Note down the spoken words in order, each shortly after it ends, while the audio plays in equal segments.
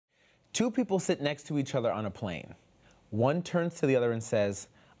Two people sit next to each other on a plane. One turns to the other and says,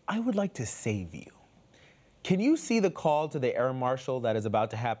 "I would like to save you." Can you see the call to the air marshal that is about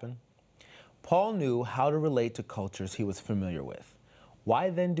to happen? Paul knew how to relate to cultures he was familiar with. Why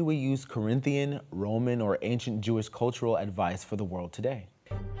then do we use Corinthian, Roman, or ancient Jewish cultural advice for the world today?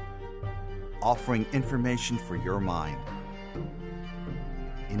 Offering information for your mind,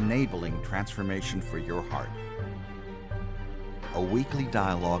 enabling transformation for your heart. A weekly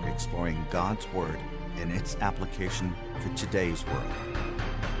dialogue exploring God's Word and its application for today's world.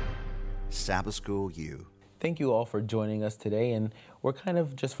 Sabbath School U. Thank you all for joining us today, and we're kind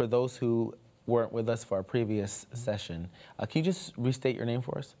of, just for those who weren't with us for our previous session, can you just restate your name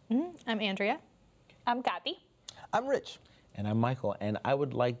for us? I'm Andrea. I'm Kathy. I'm Rich. And I'm Michael, and I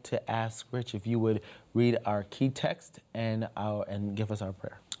would like to ask Rich if you would read our key text and give us our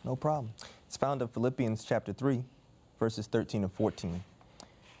prayer. No problem. It's found in Philippians chapter 3, verses 13 and 14.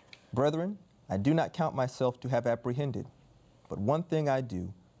 Brethren, I do not count myself to have apprehended, but one thing I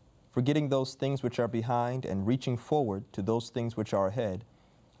do, forgetting those things which are behind and reaching forward to those things which are ahead,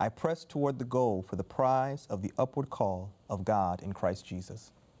 I press toward the goal for the prize of the upward call of God in Christ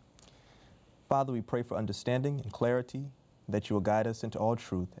Jesus. Father, we pray for understanding and clarity, that you will guide us into all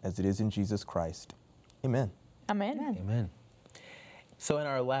truth as it is in Jesus Christ. Amen. Amen. Amen. So in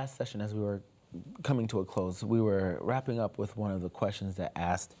our last session, as we were coming to a close, we were wrapping up with one of the questions that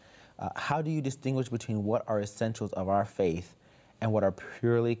asked, how do you distinguish between what are essentials of our faith and what are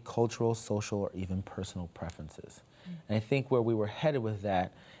purely cultural, social, or even personal preferences? And I think where we were headed with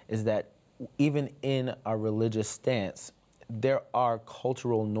that is that even in our religious stance, there are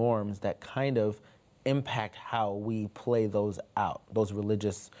cultural norms that kind of impact how we play those out, those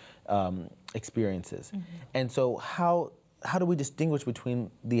religious experiences. And so how do we distinguish between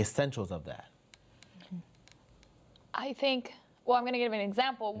the essentials of that? I think, well, I'm going to give an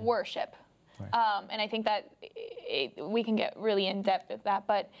example, worship. Right. And I think that we can get really in depth with that,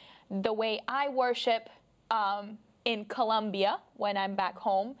 but the way I worship in Colombia when I'm back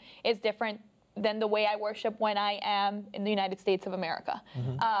home is different than the way I worship when I am in the United States of America.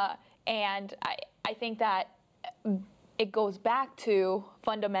 And I think that it goes back to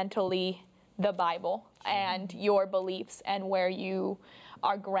fundamentally the Bible and your beliefs and where you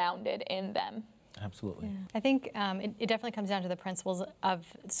are grounded in them. Absolutely. Yeah. I think it definitely comes down to the principles of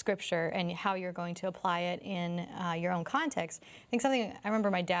Scripture and how you're going to apply it in your own context. I think something I remember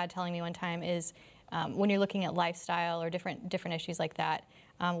my dad telling me one time is when you're looking at lifestyle or different issues like that,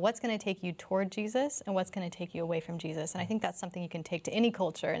 what's going to take you toward Jesus and what's going to take you away from Jesus. And I think that's something you can take to any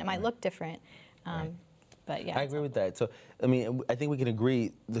culture, and it might look different. But yeah, I agree with that. So, I mean, I think we can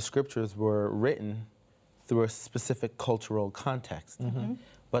agree the scriptures were written through a specific cultural context,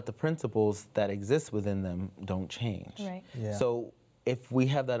 but the principles that exist within them don't change. Right. Yeah. So if we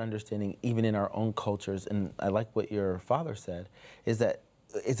have that understanding, even in our own cultures, and I like what your father said, is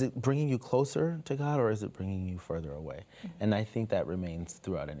it bringing you closer to God or is it bringing you further away? And I think that remains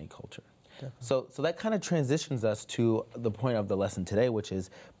throughout any culture. So that kind of transitions us to the point of the lesson today, which is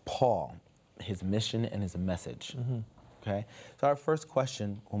Paul, his mission and his message. Okay. So our first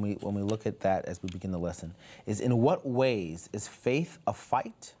question, when we look at that as we begin the lesson, is in what ways is faith a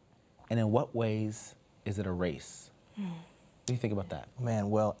fight, and in what ways is it a race? What do you think about that?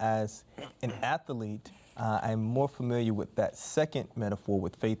 Man, well, as an athlete, I'm more familiar with that second metaphor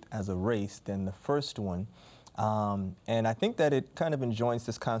with faith as a race than the first one. And I think that it kind of enjoins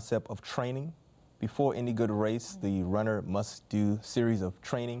this concept of training. Before any good race, the runner must do a series of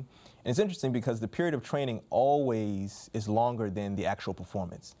training. And it's interesting because the period of training always is longer than the actual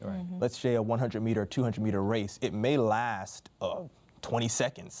performance. Right. Let's say a 100-meter or 200-meter race, it may last 20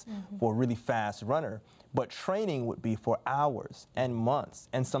 seconds for a really fast runner, but training would be for hours and months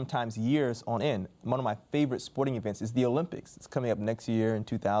and sometimes years on end. One of my favorite sporting events is the Olympics. It's coming up next year in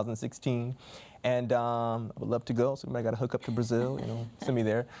 2016, and I would love to go, so I got to hook up to Brazil, send me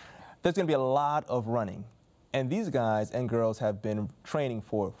there. There's going to be a lot of running. And these guys and girls have been training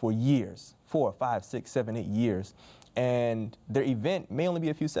for years, 4, 5, 6, 7, 8 years. And their event may only be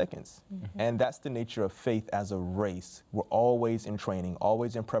a few seconds. And that's the nature of faith as a race. We're always in training,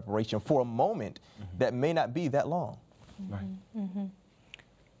 always in preparation for a moment that may not be that long. Right.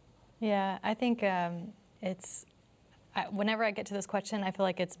 Yeah, I think whenever I get to this question, I feel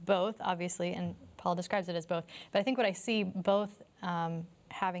like it's both, obviously, and Paul describes it as both. But I think what I see both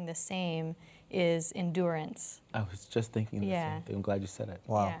having the same is endurance. I was just thinking the same thing. I'm glad you said it.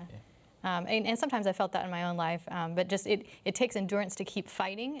 Wow. Yeah. And sometimes I felt that in my own life, but just it takes endurance to keep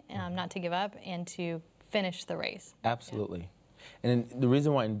fighting, not to give up, and to finish the race. Absolutely. And the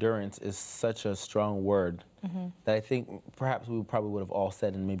reason why endurance is such a strong word that I think perhaps we probably would have all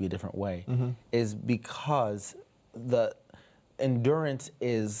said in maybe a different way is because the endurance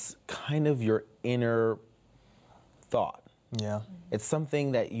is kind of your inner thought. Yeah. It's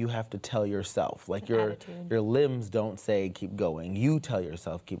something that you have to tell yourself. Like An your attitude. limbs don't say keep going. You tell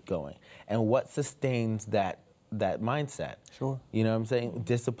yourself keep going. And what sustains that mindset? Sure. You know what I'm saying?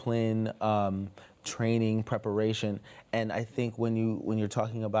 Discipline, training, preparation. And I think when you're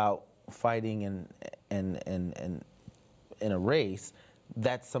talking about fighting and in a race,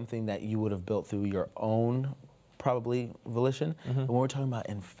 that's something that you would have built through your own probably volition. But when we're talking about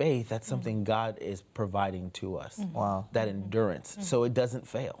in faith, that's something God is providing to us. Wow. That endurance, so it doesn't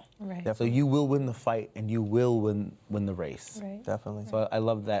fail. Right. So you will win the fight and you will win the race. Right. Definitely. So I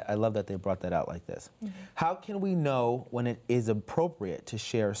love that. I love that they brought that out like this. How can we know when it is appropriate to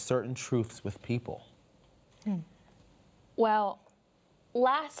share certain truths with people? Well,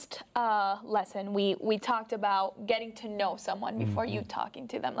 last lesson we talked about getting to know someone before you talking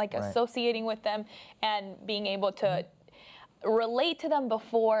to them, like Right. associating with them and being able to relate to them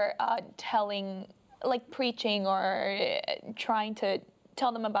before telling, like preaching or trying to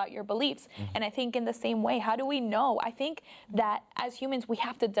tell them about your beliefs. And I think in the same way, how do we know? I think that as humans, we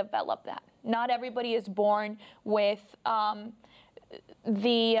have to develop that. Not everybody is born with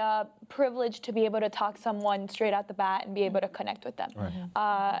the privilege to be able to talk to someone straight out the bat and be able to connect with them.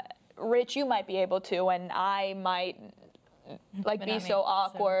 Rich, you might be able to, and I might like But be not so me, so-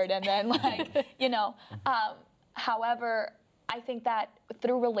 awkward and then like, you know. However, I think that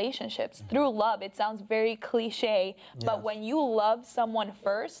through relationships, through love, it sounds very cliche, but Yes. when you love someone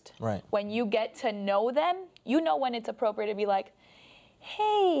first, Right. when you get to know them, you know when it's appropriate to be like,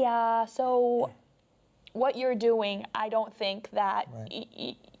 hey, so what you're doing, I don't think that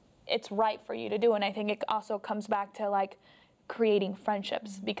Right. it's right for you to do. And I think it also comes back to like creating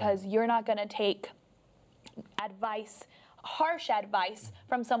friendships, because you're not going to take advice, harsh advice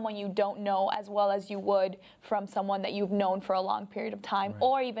from someone you don't know as well as you would from someone that you've known for a long period of time,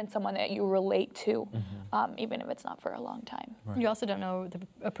 or even someone that you relate to, even if it's not for a long time. You also don't know the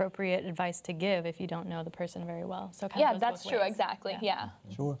appropriate advice to give if you don't know the person very well. So it kind of Yeah, goes that's both true. ways. Exactly. Yeah.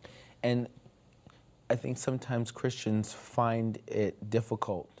 Sure. And I think sometimes Christians find it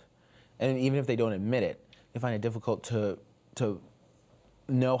difficult, and even if they don't admit it, they find it difficult to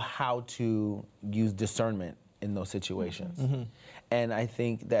know how to use discernment in those situations. And I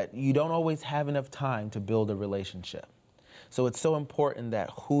think that you don't always have enough time to build a relationship. So it's so important that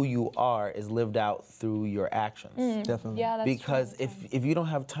who you are is lived out through your actions. Definitely. Yeah, that's Because true. if you don't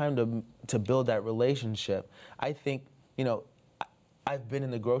have time to build that relationship, I think, you know, I've been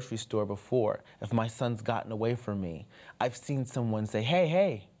in the grocery store before. If my son's gotten away from me, I've seen someone say,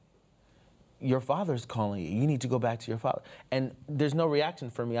 hey, your father's calling you. You need to go back to your father. And there's no reaction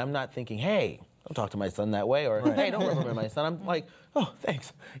from me. I'm not thinking, hey, don't talk to my son that way, or hey, don't reprimand my son. I'm like, oh,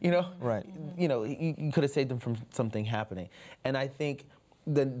 thanks. You know, Right. You know, you could have saved them from something happening. And I think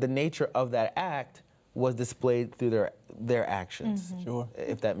the nature of that act was displayed through their actions. Sure.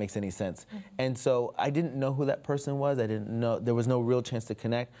 If that makes any sense. And so I didn't know who that person was. I didn't know, there was no real chance to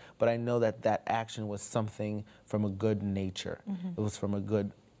connect, but I know that that action was something from a good nature. It was from a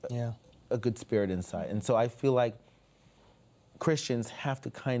good spirit inside. And so I feel like Christians have to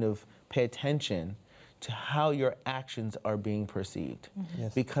kind of pay attention to how your actions are being perceived.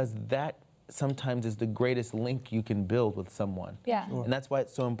 Yes. Because that sometimes is the greatest link you can build with someone. Yeah. Sure. And that's why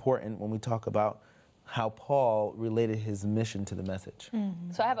it's so important when we talk about how Paul related his mission to the message.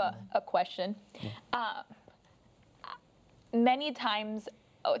 So I have a question. Many times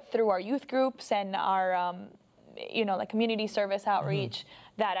through our youth groups and our, like community service outreach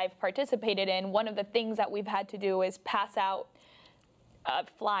that I've participated in, one of the things that we've had to do is pass out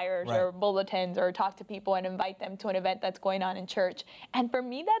flyers or Right. bulletins or talk to people and invite them to an event that's going on in church. And for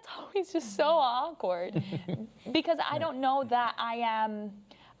me, that's always just so awkward because I don't know that I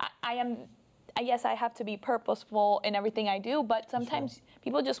guess I have to be purposeful in everything I do, but sometimes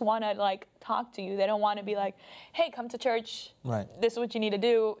people just want to like talk to you. They don't want to be like, hey, come to church. Right. This is what you need to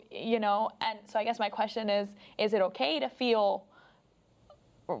do, And so I guess my question is it okay to feel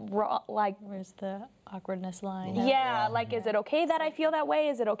like, Where's the awkwardness line? like, is it okay that I feel that way?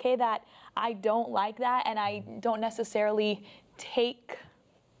 Is it okay that I don't like that and I don't necessarily take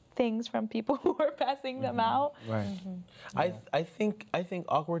things from people who are passing them out? Right. I think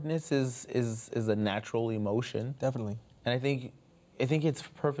awkwardness is a natural emotion, Definitely. and I think it's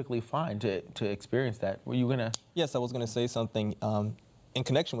perfectly fine to experience that. Were you gonna? Yes, I was going to say something. in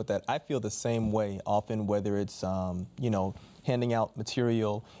connection with that, I feel the same way often, whether it's, handing out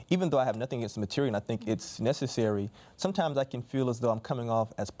material, even though I have nothing against the material and I think it's necessary, sometimes I can feel as though I'm coming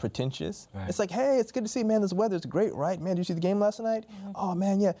off as pretentious. Right. It's like, hey, it's good to see you, man, this weather is great, right? Man, did you see the game last night? Oh,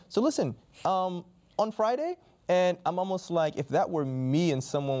 man, yeah. So listen, on Friday, and I'm almost like, if that were me and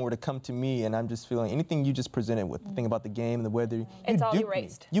someone were to come to me and I'm just feeling anything you just presented with, the thing about the game and the weather, It's all duped me.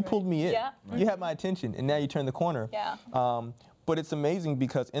 erased. You pulled me in. Yeah. You had my attention, and now you turn the corner. Yeah. But it's amazing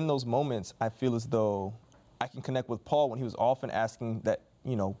because in those moments, I feel as though I can connect with Paul when he was often asking that,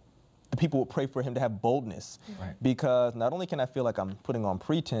 the people would pray for him to have boldness. Right. Because not only can I feel like I'm putting on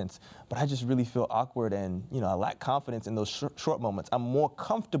pretense, but I just really feel awkward and, I lack confidence in those short moments. I'm more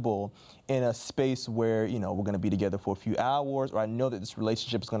comfortable in a space where, we're going to be together for a few hours, or I know that this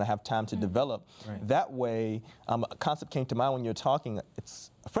relationship is going to have time to develop. Right. That way, a concept came to mind when you're talking. It's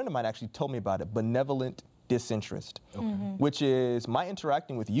a friend of mine actually told me about it, benevolent disinterest, which is my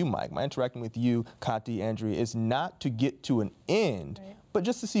interacting with you, Mike, my interacting with you, Kati, Andrea, is not to get to an end, but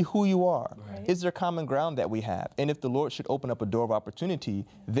just to see who you are. Right. Is there common ground that we have? And if the Lord should open up a door of opportunity,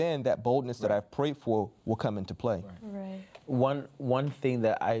 then that boldness that I've prayed for will come into play. Right. One thing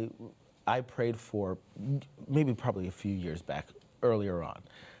that I prayed for, maybe probably a few years back, earlier on,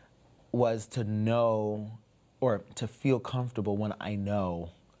 was to know or to feel comfortable when I know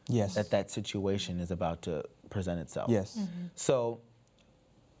Yes. that situation is about to present itself. Yes. So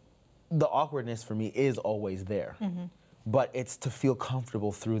the awkwardness for me is always there, but it's to feel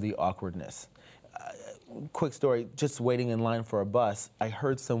comfortable through the awkwardness. Quick story, just waiting in line for a bus, I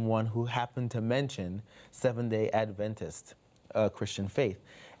heard someone who happened to mention Seventh-day Adventist Christian faith.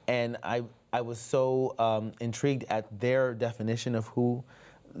 And I was so intrigued at their definition of who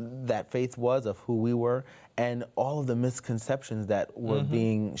that faith was, of who we were, and all of the misconceptions that were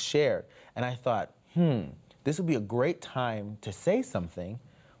being shared. And I thought, this would be a great time to say something,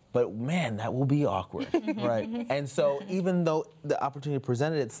 but man, that will be awkward. Right. And so even though the opportunity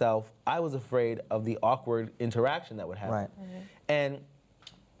presented itself, I was afraid of the awkward interaction that would happen. Right. And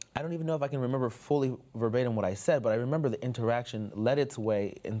I don't even know if I can remember fully verbatim what I said, but I remember the interaction led its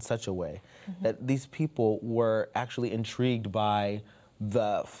way in such a way that these people were actually intrigued by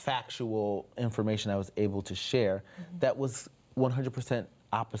the factual information I was able to share that was 100%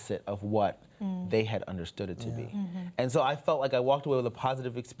 opposite of what they had understood it to be. And so I felt like I walked away with a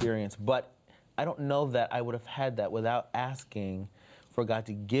positive experience, but I don't know that I would have had that without asking for God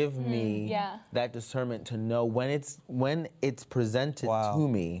to give me that discernment to know when it's presented to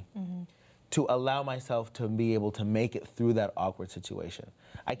me, to allow myself to be able to make it through that awkward situation.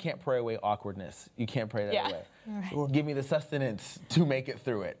 I can't pray away awkwardness. You can't pray that away. Right. Give me the sustenance to make it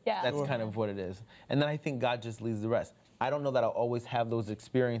through it. Yeah. That's kind of what it is. And then I think God just leads the rest. I don't know that I'll always have those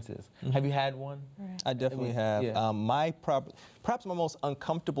experiences. Have you had one? I definitely have. Yeah. Perhaps my most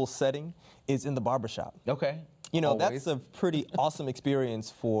uncomfortable setting is in the barbershop. Okay. That's a pretty awesome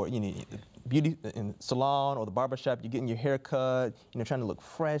experience for, the beauty in the salon or the barbershop. You're getting your hair cut, trying to look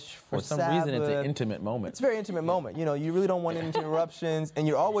fresh for some Sabbath. reason, it's an intimate moment. It's a very intimate moment. You really don't want any interruptions, and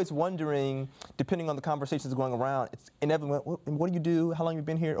you're always wondering, depending on the conversations going around, it's inevitable. What do you do? How long have you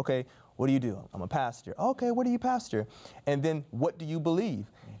been here? Okay, what do you do? I'm a pastor. Okay, what do you pastor? And then, what do you believe?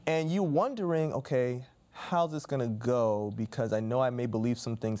 And you're wondering, okay, how's this going to go? Because I know I may believe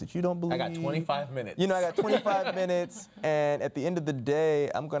some things that you don't believe. I got 25 minutes. I got 25 minutes, and at the end of the day,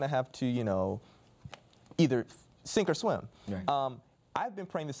 I'm going to have to, either sink or swim. Right. I've been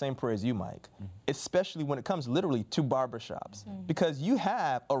praying the same prayer as you, Mike, especially when it comes literally to barbershops, because you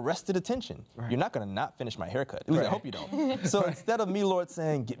have arrested attention. You're not going to not finish my haircut. At least I hope you don't. So instead of me, Lord,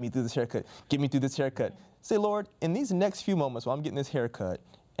 saying, get me through this haircut, get me through this haircut, say, Lord, in these next few moments while I'm getting this haircut,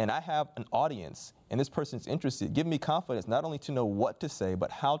 and I have an audience, and this person's interested, give me confidence not only to know what to say,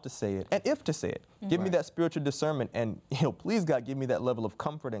 but how to say it, and if to say it. Give me that spiritual discernment, and please, God, give me that level of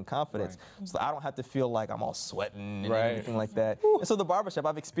comfort and confidence, so I don't have to feel like I'm all sweating and anything like that. And so the barbershop,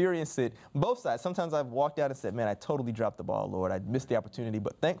 I've experienced it both sides. Sometimes I've walked out and said, man, I totally dropped the ball, Lord. I missed the opportunity.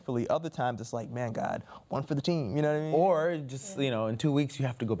 But thankfully, other times it's like, man, God, one for the team. You know what I mean? Or just, in 2 weeks you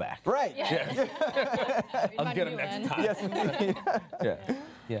have to go back. Right. I'll get them next time. Yes, indeed.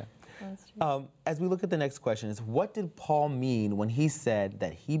 Yeah. As we look at the next question, is what did Paul mean when he said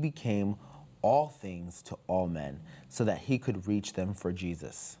that he became all things to all men so that he could reach them for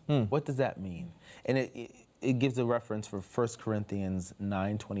Jesus? What does that mean? And it gives a reference for 1 Corinthians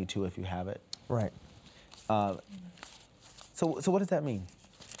 9:22 if you have it. Right. So what does that mean?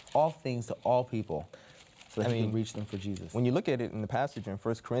 All things to all people so that he can reach them for Jesus. When you look at it in the passage in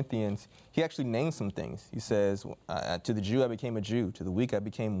 1 Corinthians, he actually names some things. He says, to the Jew I became a Jew, to the weak I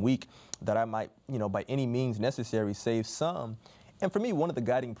became weak, that I might, by any means necessary save some. And for me, one of the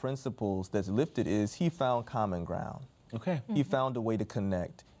guiding principles that's lifted is he found common ground. Okay. He found a way to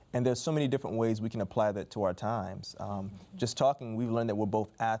connect. And there's so many different ways we can apply that to our times. Just talking, we've learned that we're both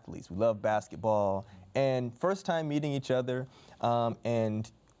athletes. We love basketball. And first time meeting each other,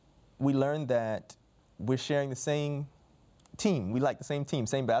 and we learned that we're sharing the same team. We like the same team,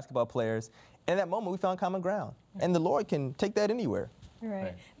 same basketball players. And at that moment, we found common ground. And the Lord can take that anywhere.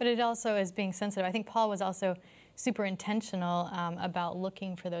 Right. But it also is being sensitive. I think Paul was also super intentional about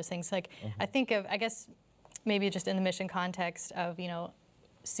looking for those things. Like, I think of, I guess, maybe just in the mission context of,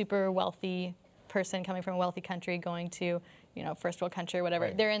 super wealthy person coming from a wealthy country going to, first world country or whatever.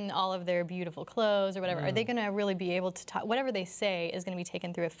 Right. They're in all of their beautiful clothes or whatever. Are they going to really be able to talk? Whatever they say is going to be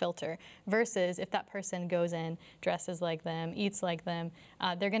taken through a filter. Versus if that person goes in, dresses like them, eats like them,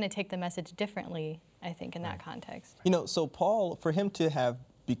 they're going to take the message differently, I think, in that context. So Paul, for him to have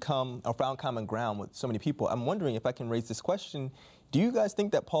become or found common ground with so many people, I'm wondering if I can raise this question. Do you guys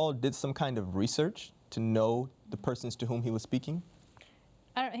think that Paul did some kind of research to know the persons to whom he was speaking?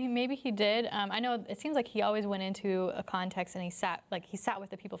 I don't know, maybe he did. I know it seems like he always went into a context and he sat with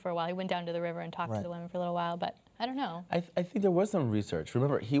the people for a while. He went down to the river and talked to the women for a little while, but I don't know. I think there was some research.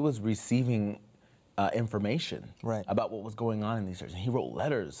 Remember, he was receiving information about what was going on in these churches. He wrote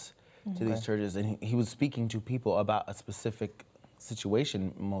letters to these churches, and he was speaking to people about a specific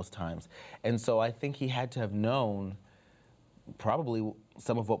situation most times. And so I think he had to have known probably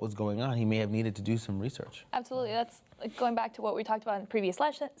some of what was going on. He may have needed to do some research. Absolutely. That's going back to what we talked about in the previous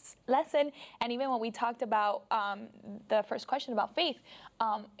lesson, and even when we talked about the first question about faith.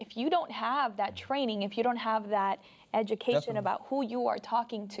 If you don't have that training, if you don't have that education about who you are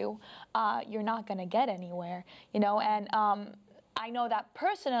talking to, you're not going to get anywhere. And I know that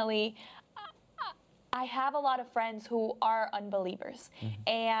personally, I have a lot of friends who are unbelievers,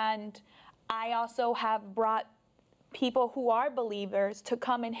 and I also have brought people who are believers to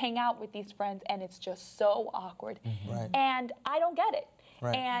come and hang out with these friends, and it's just so awkward. And I don't get it.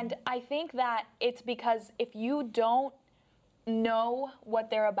 And I think that it's because if you don't know what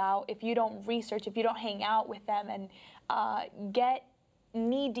they're about, if you don't research, if you don't hang out with them and get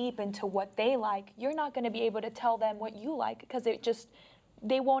knee deep into what they like, you're not going to be able to tell them what you like, because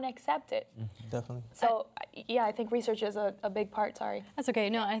they won't accept it. Definitely. So, yeah, I think research is a big part, sorry. That's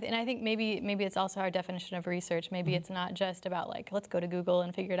okay. No, and I think maybe it's also our definition of research. Maybe it's not just about let's go to Google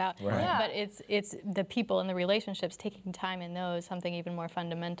and figure it out. Yeah. But it's the people and the relationships, taking time in those, something even more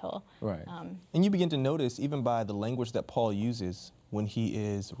fundamental. Right. And you begin to notice, even by the language that Paul uses when he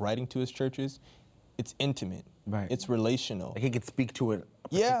is writing to his churches, it's intimate. Right. It's relational. Like he could speak to a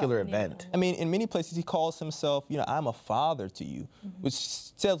particular event. I mean, in many places he calls himself, I'm a father to you,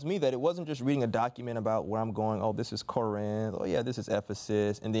 which tells me that it wasn't just reading a document about where I'm going, oh, this is Corinth, oh yeah, this is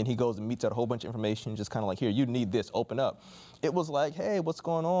Ephesus, and then he goes and meets out a whole bunch of information, just kind of like, here, you need this, open up. It was like, hey, what's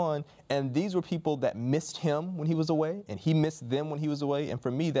going on? And these were people that missed him when he was away, and he missed them when he was away. And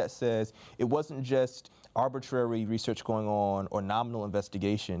for me, that says it wasn't just arbitrary research going on or nominal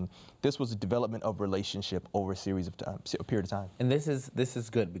investigation. This was a development of relationship over a series of time, a period of time. And this is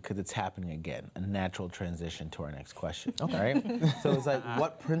good because it's happening again, a natural transition to our next question. Okay. Right? So it's like,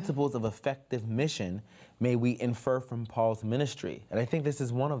 what principles of effective mission may we infer from Paul's ministry? And I think this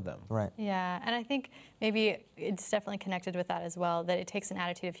is one of them. Right. Yeah, and I think maybe it's definitely connected with that as well, that it takes an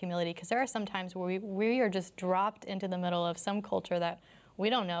attitude of humility, because there are some times where we are just dropped into the middle of some culture that we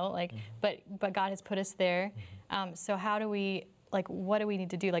don't know, but God has put us there. So how do we, what do we need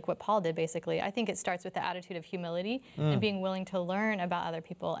to do? Like what Paul did, basically. I think it starts with the attitude of humility and being willing to learn about other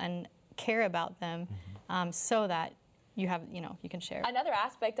people and care about them, so that you have, you can share. Another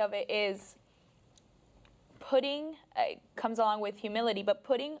aspect of it is putting, comes along with humility, but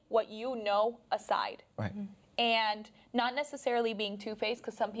putting what you know aside. Right. And not necessarily being two-faced,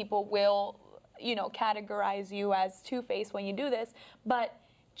 because some people will categorize you as two-faced when you do this, but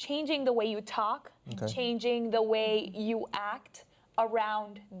changing the way you talk, changing the way you act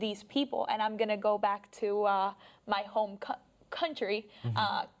around these people. And I'm going to go back to my home country.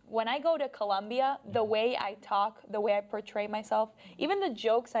 When I go to Colombia, the way I talk, the way I portray myself, even the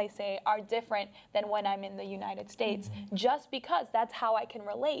jokes I say are different than when I'm in the United States, just because that's how I can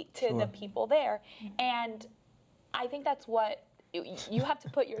relate to the people there. And I think that's what you have to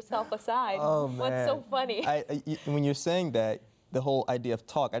put yourself aside. Oh, man. What's so funny? When you're saying that, the whole idea of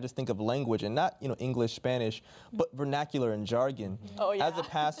talk, I just think of language, and not English, Spanish, but vernacular and jargon. Oh, yeah. As a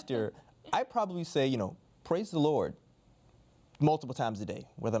pastor, I probably say, praise the Lord multiple times a day,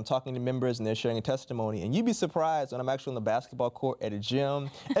 whether I'm talking to members and they're sharing a testimony. And you'd be surprised when I'm actually on the basketball court at a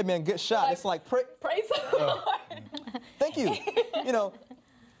gym. Hey man, good shot. It's like, praise the Lord. Thank you.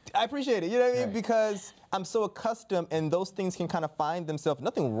 I appreciate it. You know what I mean? Right. Because I'm so accustomed, and those things can kind of find themselves.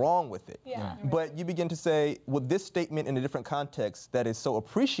 Nothing wrong with it. Yeah. But you begin to say, with this statement in a different context that is so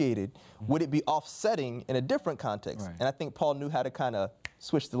appreciated, would it be offsetting in a different context? Right. And I think Paul knew how to kind of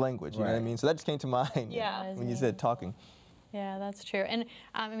switch the language. You know what I Right. mean? So that just came to mind Yeah. when you said talking. Yeah, that's true. And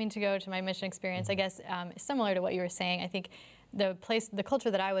I mean, to go to my mission experience, I guess similar to what you were saying, I think the culture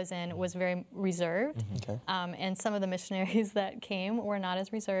that I was in was very reserved. Okay. And some of the missionaries that came were not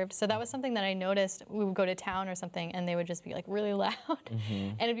as reserved. So that was something that I noticed. We would go to town or something, and they would just be like really loud.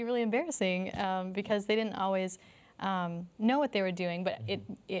 And it'd be really embarrassing because they didn't always know what they were doing. But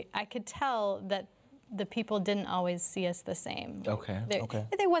I could tell that the people didn't always see us the same. Okay.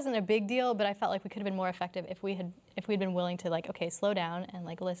 It wasn't a big deal, but I felt like we could have been more effective if we'd been willing to like, okay, slow down and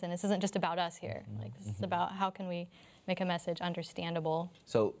like listen. This isn't just about us here. Like this is about how can we make a message understandable.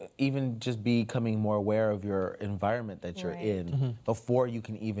 So even just becoming more aware of your environment that you're Right. in before you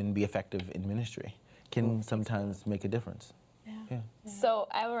can even be effective in ministry can sometimes make a difference. Yeah. So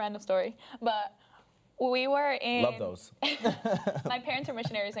I have a random story, but we were in. Love those. My parents were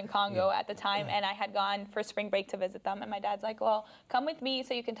missionaries in Congo at the time, and I had gone for spring break to visit them. And my dad's like, "Well, come with me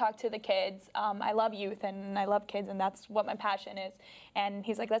so you can talk to the kids. I love youth and I love kids, and that's what my passion is." And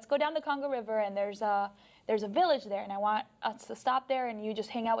he's like, "Let's go down the Congo River, and there's a village there, and I want us to stop there, and you just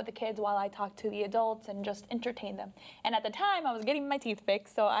hang out with the kids while I talk to the adults and just entertain them." And at the time, I was getting my teeth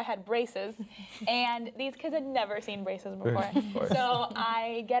fixed, so I had braces, and these kids had never seen braces before. So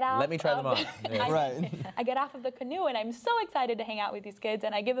I get out. Let me try them on. Yeah. Right. I get off of the canoe, and I'm so excited to hang out with these kids,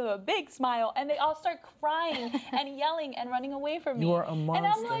 and I give them a big smile, and they all start crying and yelling and running away from me. You are a And I'm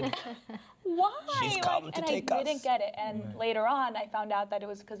monster. like, why? She's Like, come to and take I us. didn't get it. And later on, I found out that it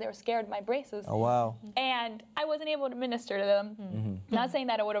was because they were scared of my braces. Oh, wow. And I wasn't able to minister to them. Not saying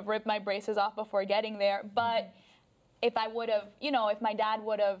that I would have ripped my braces off before getting there, but if I would have, if my dad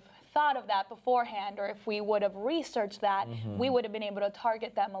would have thought of that beforehand, or if we would have researched that, we would have been able to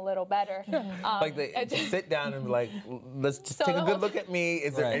target them a a better. Like they just sit down and be like, let's just So take a the good whole look at me.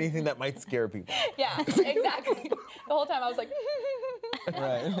 Is there Right. anything that might scare people? Yeah, exactly. The whole time I was like,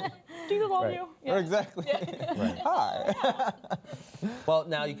 Right. Jesus love Right. you. Yeah. Exactly. Right. Hi. Well,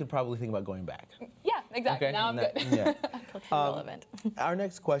 now you could probably think about going back. Yeah, exactly. Now I'm good. Yeah. Culturally relevant. Our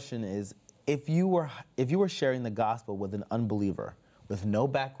next question is, if you were sharing the gospel with an unbeliever with no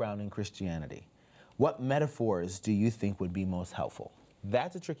background in Christianity, what metaphors do you think would be most helpful?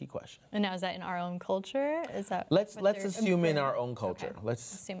 That's a tricky question. And now is that in our own culture? Is that Let's what they're assume in inferring? our own culture. Okay.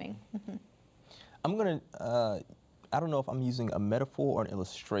 Let's Assuming. I'm going to, I don't know if I'm using a metaphor or an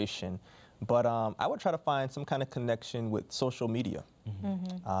illustration, but I would try to find some kind of connection with social media.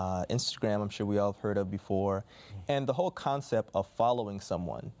 Instagram, I'm sure we all have heard of before. And the whole concept of following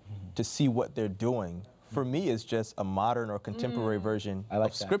someone to see what they're doing, for me, is just a modern or contemporary version I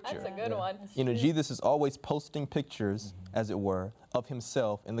like of that. Scripture. That's a good one. You know, Jesus is always posting pictures, as it were, of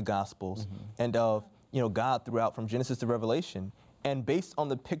himself in the Gospels and of, God throughout from Genesis to Revelation. And based on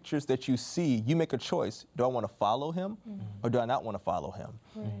the pictures that you see, you make a choice. Do I want to follow him or do I not want to follow him?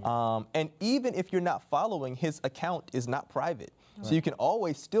 And even if you're not following, his account is not private. So you can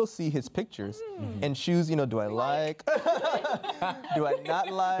always still see his pictures and choose, do I like, do I not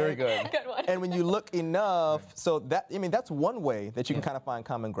like? very good. Good one. And when you look enough, so that's one way that you can kind of find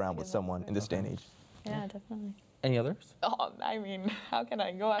common ground with someone in this day and age. Yeah, definitely. Any others? Oh, I mean, how can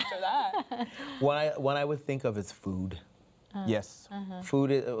I go after that? One I would think of is food. Yes.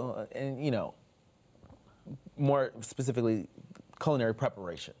 Food, and more specifically, culinary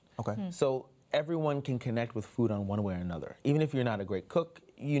preparation. Okay. So everyone can connect with food on one way or another. Even if you're not a great cook,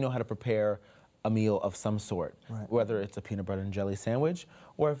 you know how to prepare a meal of some sort, Right. whether it's a peanut butter and jelly sandwich,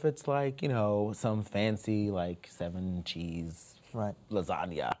 or if it's like, some fancy, like 7 cheese Right.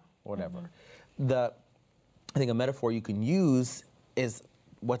 lasagna, whatever. I think a metaphor you can use is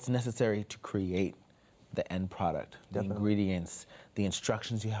what's necessary to create the end product, the Definitely. ingredients, the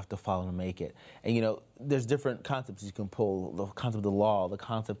instructions you have to follow to make it. And there's different concepts you can pull: the concept of the law, the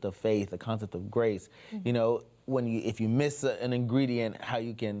concept of faith, the concept of grace. If you miss an ingredient, how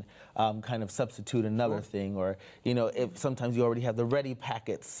you can kind of substitute another thing, or if sometimes you already have the ready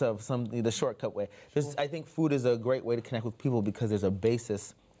packets of the shortcut way. I think food is a great way to connect with people because there's a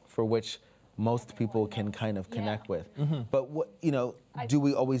basis for which most people can kind of connect with. But do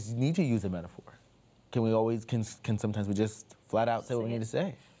we always need to use a metaphor? Can sometimes we just flat out say what we need to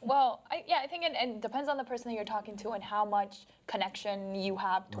say? Well, I think it depends on the person that you're talking to and how much connection you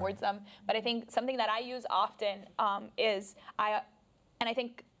have towards them. But I think something that I use often is And I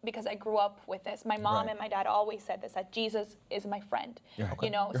think because I grew up with this, my mom Right. and my dad always said this, that Jesus is my friend. Yeah. You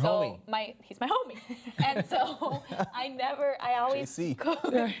know, Your so homie. he's my homie. And so I always JC.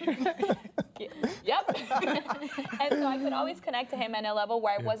 Yep. And so I could always connect to him at a level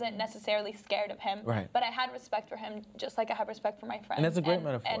where I wasn't necessarily scared of him, Right. but I had respect for him just like I have respect for my friends. that's a great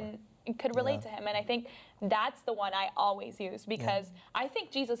metaphor. And could relate to him. And I think that's the one I always use because I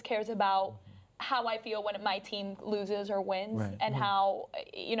think Jesus cares about how I feel when my team loses or wins, Right. and how,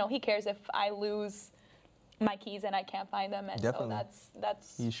 you know, he cares if I lose my keys and I can't find them. And Definitely. so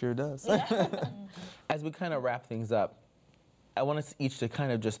that's He sure does. As we kind of wrap things up, I want us each to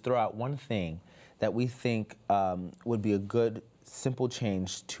kind of just throw out one thing that we think would be a good, simple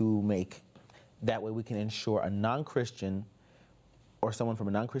change to make. That way we can ensure a non-Christian or someone from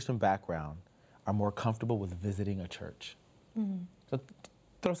a non-Christian background are more comfortable with visiting a church. So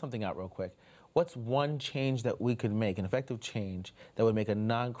throw something out real quick. What's one change that we could make, an effective change, that would make a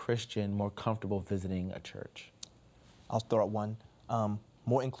non-Christian more comfortable visiting a church? I'll throw out one.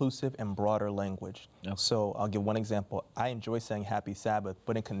 More inclusive and broader language. Okay. So I'll give one example. I enjoy saying happy Sabbath,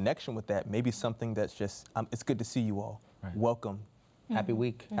 but in connection with that, maybe something that's just, it's good to see you all. Right. Welcome. Happy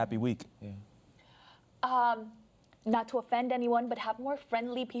week. Happy week. Yeah. not to offend anyone, but have more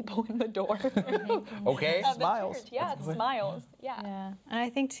friendly people in the door. Okay. of the Smiles. church. Yeah, it's smiles. Yeah. Yeah, and I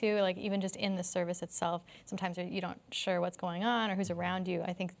think too, like even just in the service itself, sometimes you don't sure what's going on or who's around you.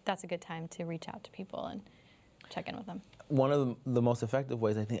 I think that's a good time to reach out to people and check in with them. One of the most effective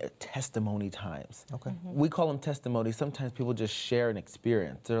ways, I think, are testimony times. Okay. We call them testimonies. Sometimes people just share an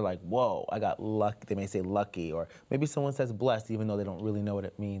experience. They're like, whoa, I got lucky. They may say lucky, or maybe someone says blessed, even though they don't really know what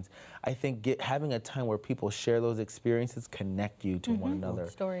it means. I think having a time where people share those experiences connect you to one another.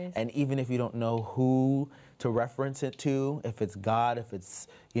 Stories. And even if you don't know who to reference it to, if it's God, if it's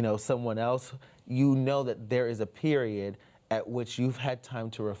someone else, you know that there is a period at which you've had time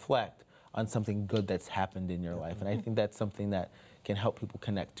to reflect on something good that's happened in your life. And I think that's something that can help people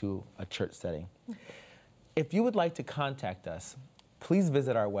connect to a church setting. If you would like to contact us, please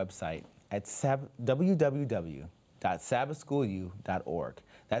visit our website at www.sabbathschoolu.org.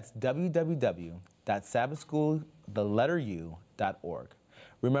 That's www.sabbathschool.org.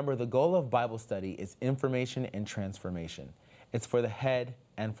 Remember, the goal of Bible study is information and transformation. It's for the head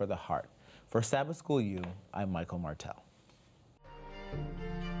and for the heart. For Sabbath School U, I'm Michael Martell.